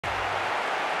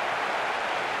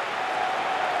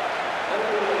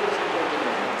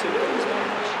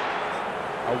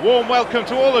A warm welcome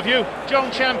to all of you, John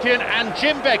Champion and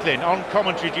Jim Beglin on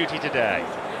commentary duty today.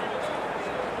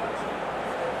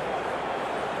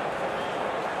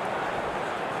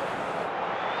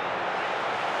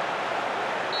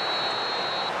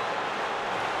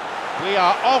 We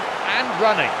are off and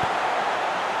running.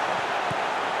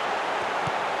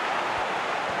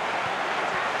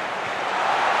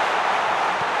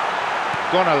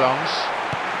 Gonalons.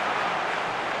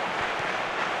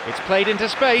 It's played into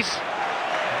space.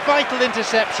 Vital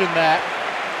interception there.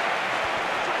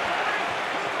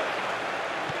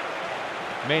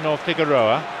 Maynor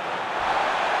Figueroa.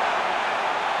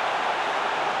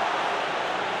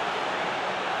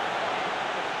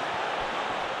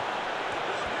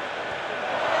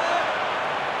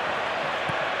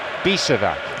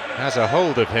 Bisevac has a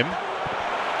hold of him.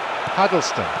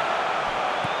 Huddleston.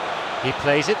 He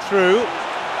plays it through.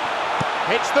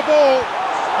 Hits the ball.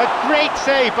 A great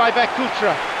save by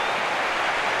Verkutra.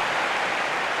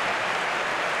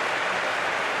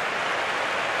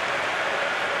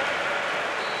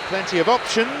 Plenty of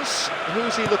options.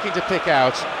 Who's he looking to pick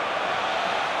out?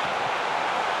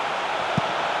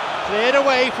 Cleared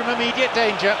away from immediate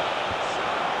danger.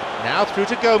 Now through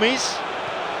to Gomes.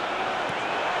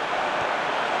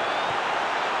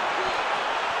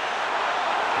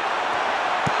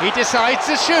 He decides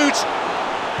to shoot.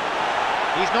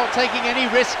 He's not taking any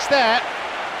risks there.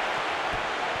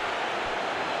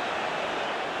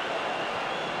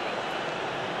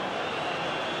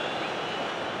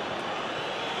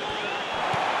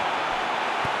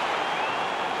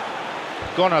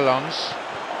 Gonalons.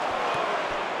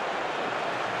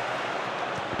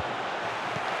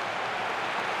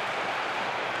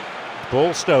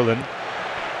 Ball stolen.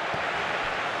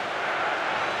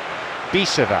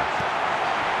 Bisevac.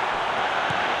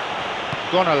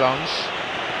 Gonalons.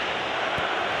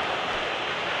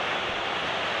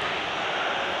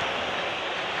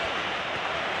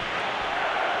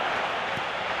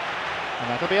 And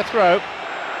that'll be a throw.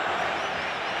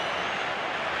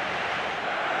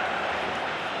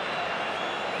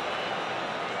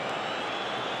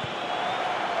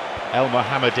 El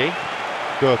Mohammadi.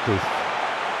 Gourcuff.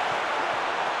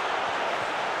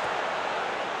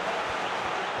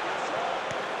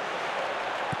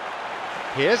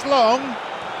 Here's Long.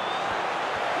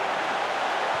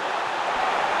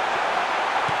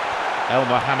 El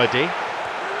Mohammadi.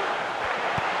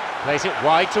 Plays it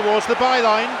wide towards the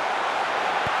byline.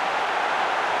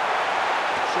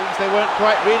 Seems they weren't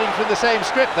quite reading from the same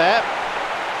script there.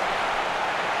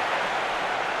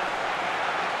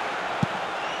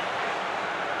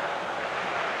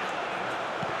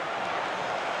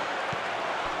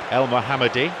 El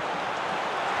Mohammadi.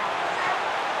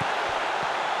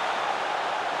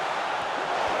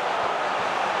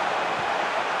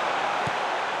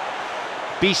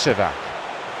 Bisevac.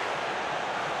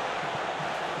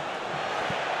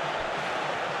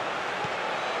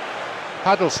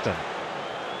 Huddleston.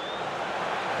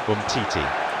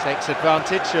 Umtiti takes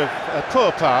advantage of a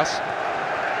poor pass.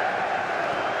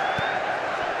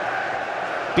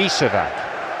 Bisevac.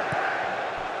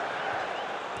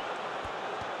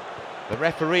 The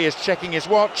referee is checking his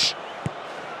watch.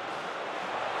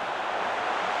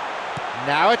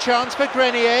 Now a chance for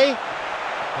Grenier.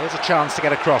 Here's a chance to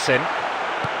get a cross in.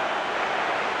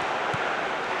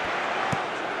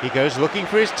 He goes looking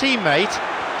for his teammate.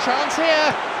 Chance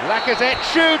here. Lacazette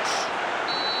shoots.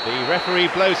 The referee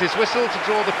blows his whistle to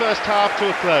draw the first half to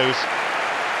a close.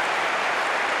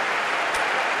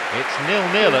 It's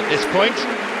 0-0 at this point,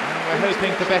 and we're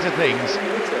hoping for better things.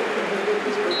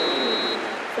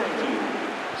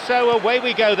 So away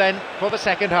we go then for the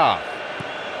second half.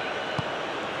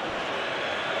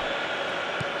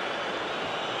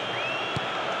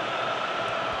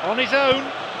 On his own.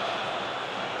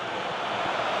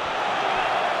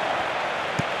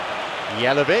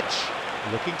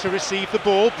 Jelavic looking to receive the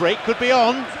ball, break could be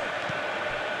on.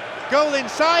 Goal in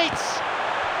sight!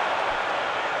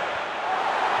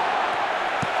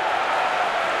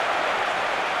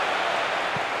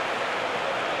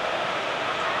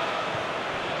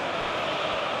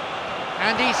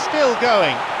 And he's still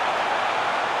going.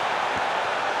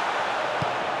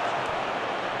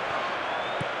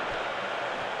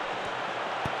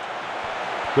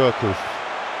 Gourcuff.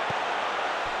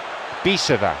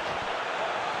 Bisevac.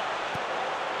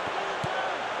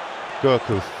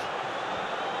 Gourcuff.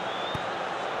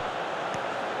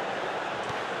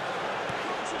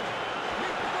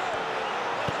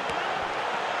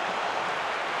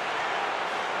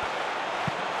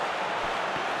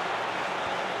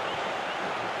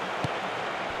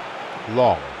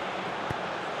 Long.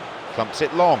 Thumps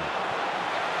it long.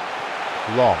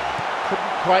 Long.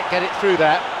 Couldn't quite get it through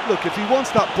there. Look, if he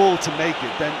wants that ball to make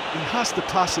it, then he has to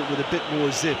pass it with a bit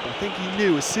more zip. I think he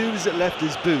knew as soon as it left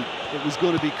his boot, it was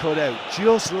going to be cut out.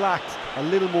 Just lacked a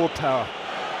little more power.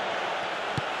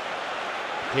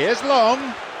 Here's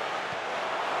Long.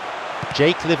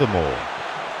 Jake Livermore.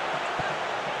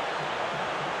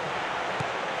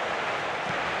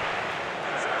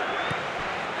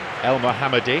 El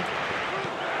Mohammadi.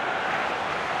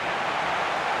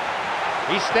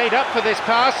 He stayed up for this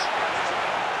pass.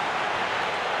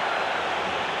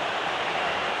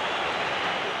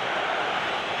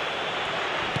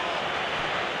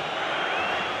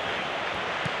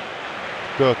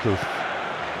 Gourcuff.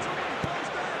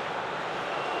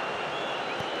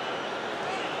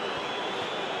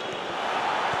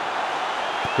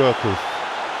 Gourcuff.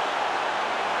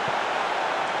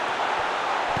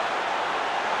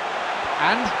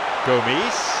 And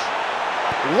Gomis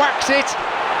whacks it,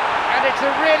 and it's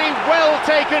a really well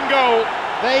taken goal.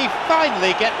 They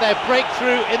finally get their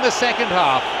breakthrough in the second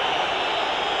half.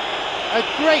 A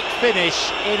great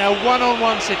finish in a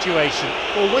one-on-one situation.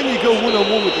 Well, when you go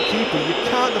one-on-one with the keeper, you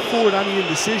can't afford any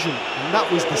indecision, and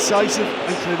that was decisive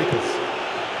and clinical.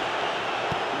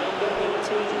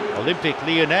 Olympique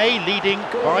Lyonnais leading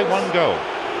by 1 goal.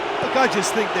 Look, I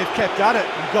just think they've kept at it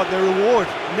and got their reward.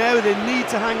 Now they need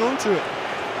to hang on to it.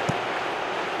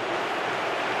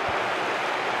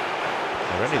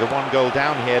 They're only the 1 goal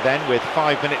down here then with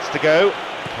 5 minutes to go.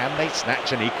 Can they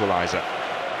snatch an equaliser?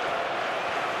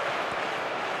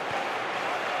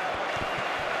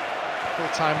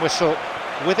 Full-time whistle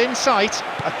within sight.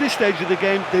 At this stage of the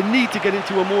game, they need to get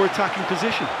into a more attacking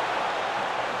position.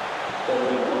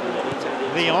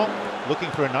 Lyon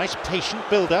looking for a nice patient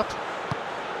build-up.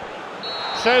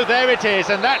 So there it is,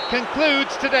 and that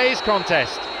concludes today's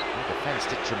contest. The defence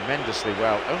did tremendously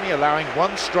well, only allowing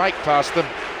 1 strike past them.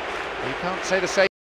 You can't say the same.